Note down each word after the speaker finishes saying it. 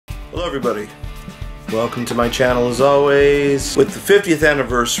Hello everybody, welcome to my channel as always. With the 50th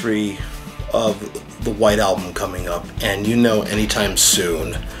anniversary of the White Album coming up, and you know anytime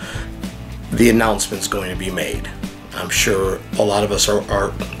soon the announcement's going to be made. I'm sure a lot of us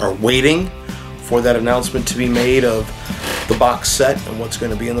are waiting for that announcement to be made of the box set and what's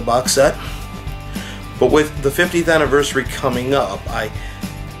going to be in the box set. But with the 50th anniversary coming up, I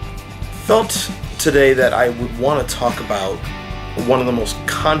felt today that I would want to talk about one of the most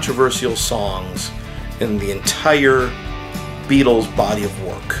controversial songs in the entire Beatles body of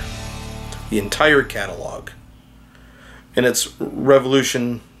work, the entire catalog, and it's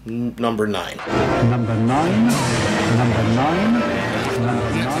Revolution number 9. Number 9, number 9, number 9,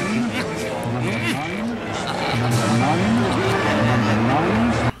 number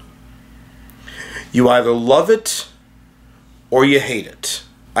 9. You either love it or you hate it.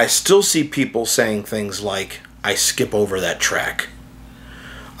 I still see people saying things like, I skip over that track.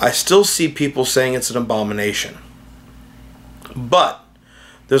 I still see people saying it's an abomination. But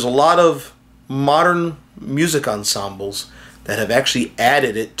there's a lot of modern music ensembles that have actually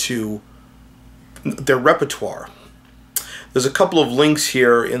added it to their repertoire. There's a couple of links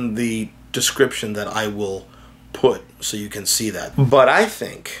here in the description that I will put so you can see that. But I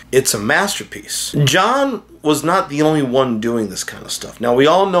think it's a masterpiece. John was not the only one doing this kind of stuff. Now we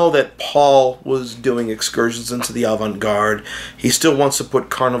all know that Paul was doing excursions into the avant-garde. He still wants to put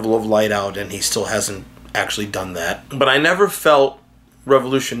Carnival of Light out, and he still hasn't actually done that. But I never felt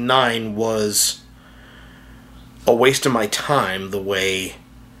Revolution 9 was a waste of my time the way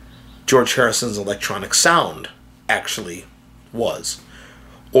George Harrison's Electronic Sound actually was.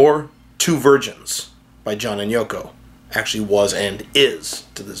 Or Two Virgins by John and Yoko actually was and is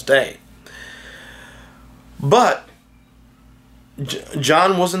to this day. But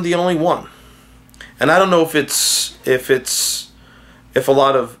John wasn't the only one. And I don't know if a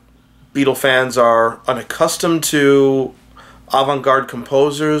lot of Beatle fans are unaccustomed to avant-garde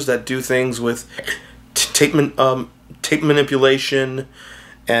composers that do things with tape manipulation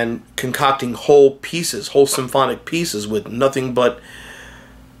and concocting whole pieces, whole symphonic pieces with nothing but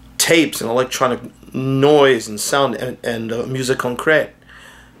tapes and electronic noise and sound and musique concrète,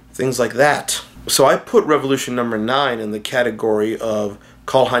 things like that. So I put Revolution number 9 in the category of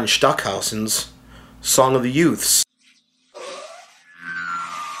Karlheinz Stockhausen's Song of the Youths.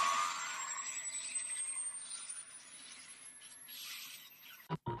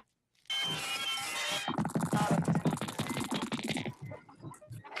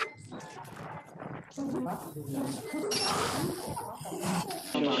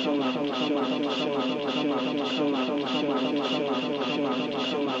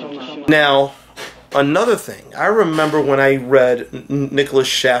 Now, another thing, I remember when I read Nicholas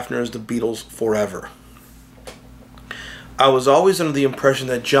Schaffner's The Beatles Forever. I was always under the impression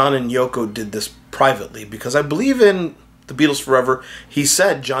that John and Yoko did this privately, because I believe in The Beatles Forever, he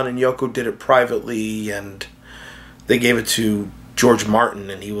said John and Yoko did it privately and they gave it to George Martin,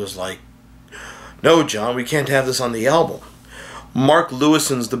 and he was like, no, John, we can't have this on the album. Mark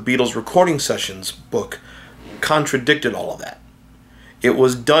Lewison's The Beatles Recording Sessions book contradicted all of that. It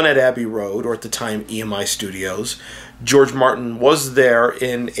was done at Abbey Road, or at the time EMI Studios. George Martin was there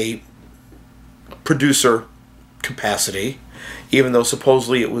in a producer capacity, even though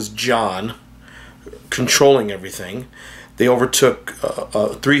supposedly it was John controlling everything. They overtook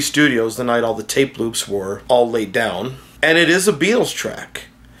 3 studios the night all the tape loops were all laid down. And it is a Beatles track.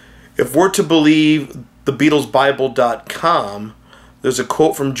 If we're to believe thebeatlesbible.com, there's a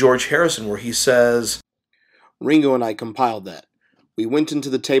quote from George Harrison where he says, Ringo and I compiled that. We went into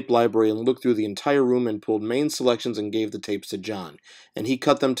the tape library and looked through the entire room and pulled main selections and gave the tapes to John. And he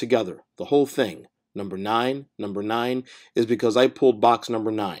cut them together, the whole thing. Number 9 is because I pulled box number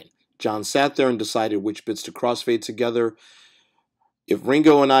 9. John sat there and decided which bits to crossfade together. If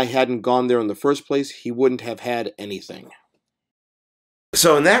Ringo and I hadn't gone there in the first place, he wouldn't have had anything.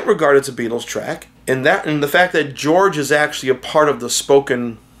 So in that regard, it's a Beatles track. And the fact that George is actually a part of the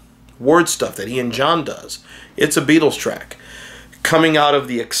spoken word stuff that he and John does, it's a Beatles track. Coming out of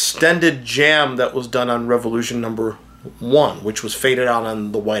the extended jam that was done on Revolution number 1, which was faded out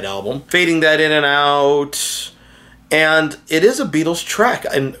on the White Album. Fading that in and out. And it is a Beatles track,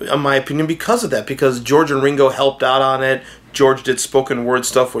 in my opinion, because of that. Because George and Ringo helped out on it. George did spoken word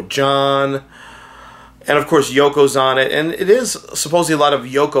stuff with John. And of course Yoko's on it. And it is supposedly a lot of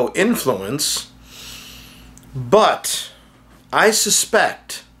Yoko influence. But I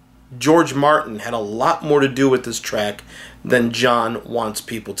suspect George Martin had a lot more to do with this track than John wants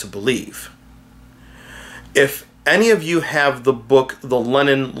people to believe. If any of you have the book The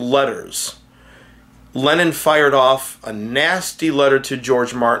Lennon Letters, Lennon fired off a nasty letter to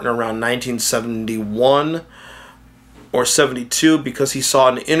George Martin around 1971 or 72 because he saw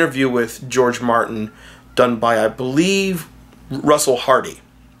an interview with George Martin done by, I believe, Russell Hardy,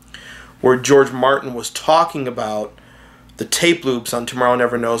 where George Martin was talking about the tape loops on Tomorrow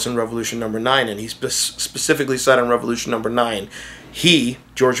Never Knows and Revolution Number 9, and he specifically said on Revolution Number 9, he,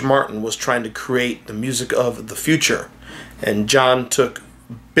 George Martin, was trying to create the music of the future. And John took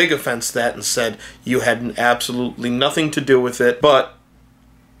big offense to that and said, you had absolutely nothing to do with it, but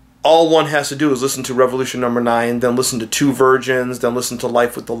all one has to do is listen to Revolution Number 9, then listen to Two Virgins, then listen to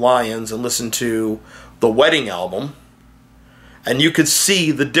Life with the Lions, and listen to the Wedding album, and you could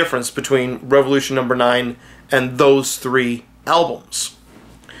see the difference between Revolution Number 9 and those three albums.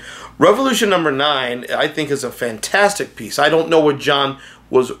 Revolution Number 9, I think, is a fantastic piece. I don't know what John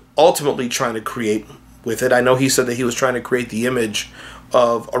was ultimately trying to create with it. I know he said that he was trying to create the image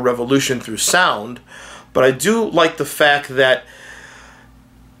of a revolution through sound, but I do like the fact that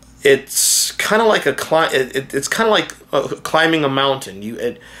it's kind of like climbing a mountain.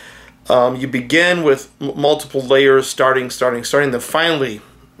 You begin with multiple layers, starting. Then finally,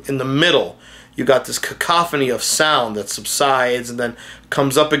 in the middle, you got this cacophony of sound that subsides and then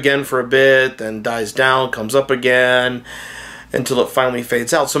comes up again for a bit, then dies down, comes up again, until it finally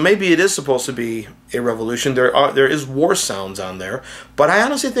fades out. So maybe it is supposed to be a revolution. There is war sounds on there, but I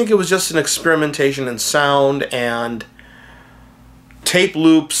honestly think it was just an experimentation in sound and tape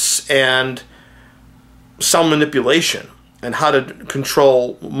loops and sound manipulation and how to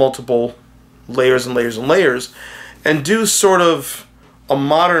control multiple layers and layers and layers and do sort of a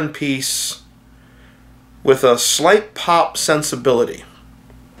modern piece with a slight pop sensibility.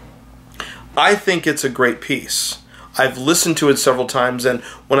 I think it's a great piece. I've listened to it several times, and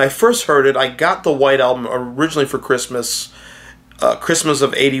when I first heard it, I got the White Album originally for Christmas, Christmas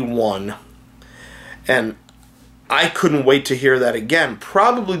of '81, and I couldn't wait to hear that again,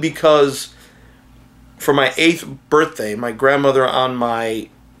 probably because for my 8th birthday, my grandmother on my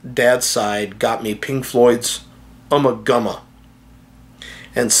dad's side got me Pink Floyd's Ummagumma.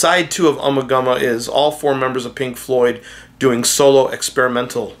 And side 2 of Ummagumma is all 4 members of Pink Floyd doing solo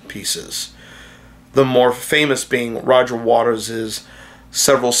experimental pieces. The more famous being Roger Waters'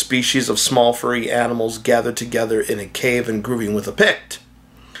 Several Species of Small Furry Animals Gathered Together in a Cave and Grooving with a Pict.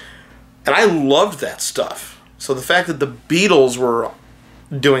 And I loved that stuff. So the fact that the Beatles were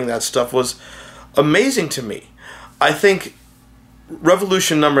doing that stuff was amazing to me. I think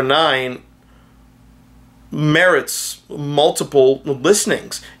Revolution Number 9 merits multiple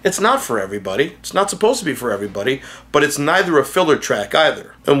listenings. It's not for everybody. It's not supposed to be for everybody, but it's neither a filler track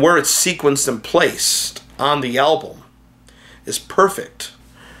either. And where it's sequenced and placed on the album is perfect.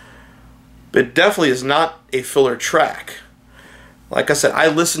 It definitely is not a filler track. Like I said, I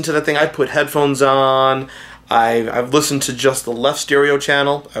listened to that thing. I put headphones on. I've listened to just the left stereo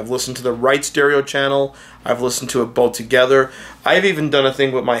channel. I've listened to the right stereo channel. I've listened to it both together. I've even done a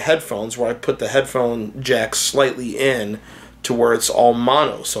thing with my headphones where I put the headphone jack slightly in to where it's all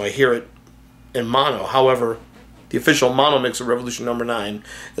mono, so I hear it in mono. However, the official mono mix of Revolution Number 9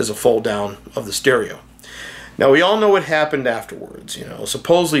 is a fold down of the stereo. Now, we all know what happened afterwards. You know,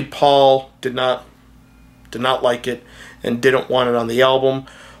 supposedly Paul did not like it and didn't want it on the album.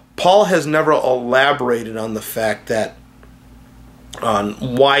 Paul has never elaborated on the fact that on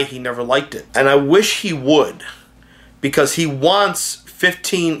why he never liked it, and I wish he would, because he wants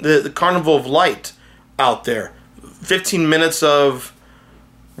the Carnival of Light out there. 15 minutes of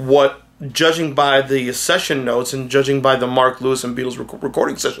what, judging by the session notes and judging by the Mark Lewis and Beatles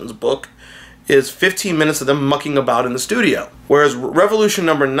recording sessions book, is 15 minutes of them mucking about in the studio. Whereas Revolution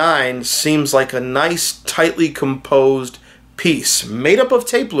Number 9 seems like a nice, tightly composed piece made up of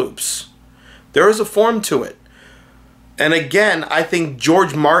tape loops. There is a form to it. And again, I think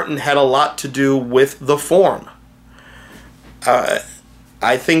George Martin had a lot to do with the form.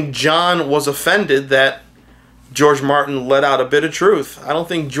 I think John was offended that George Martin let out a bit of truth. I don't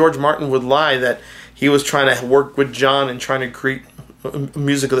think George Martin would lie that he was trying to work with John and trying to create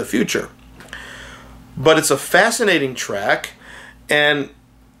music of the future. But it's a fascinating track, and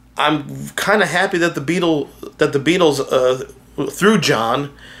I'm kind of happy that the Beatles, through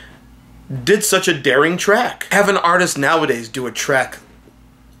John, did such a daring track. Have an artist nowadays do a track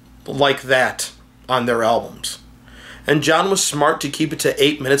like that on their albums. And John was smart to keep it to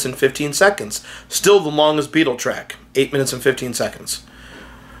 8 minutes and 15 seconds. Still the longest Beatle track, 8 minutes and 15 seconds.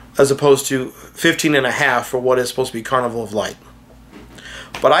 As opposed to 15 and a half for what is supposed to be Carnival of Light.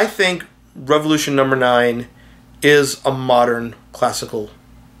 But I think Revolution Number 9 is a modern classical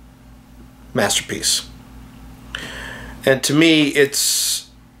masterpiece. And to me, it's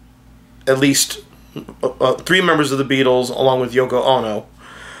at least three members of the Beatles, along with Yoko Ono,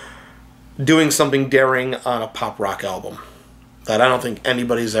 doing something daring on a pop rock album that I don't think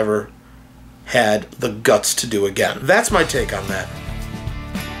anybody's ever had the guts to do again. That's my take on that.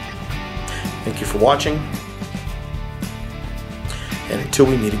 Thank you for watching, and until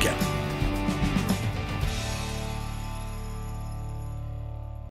we meet again.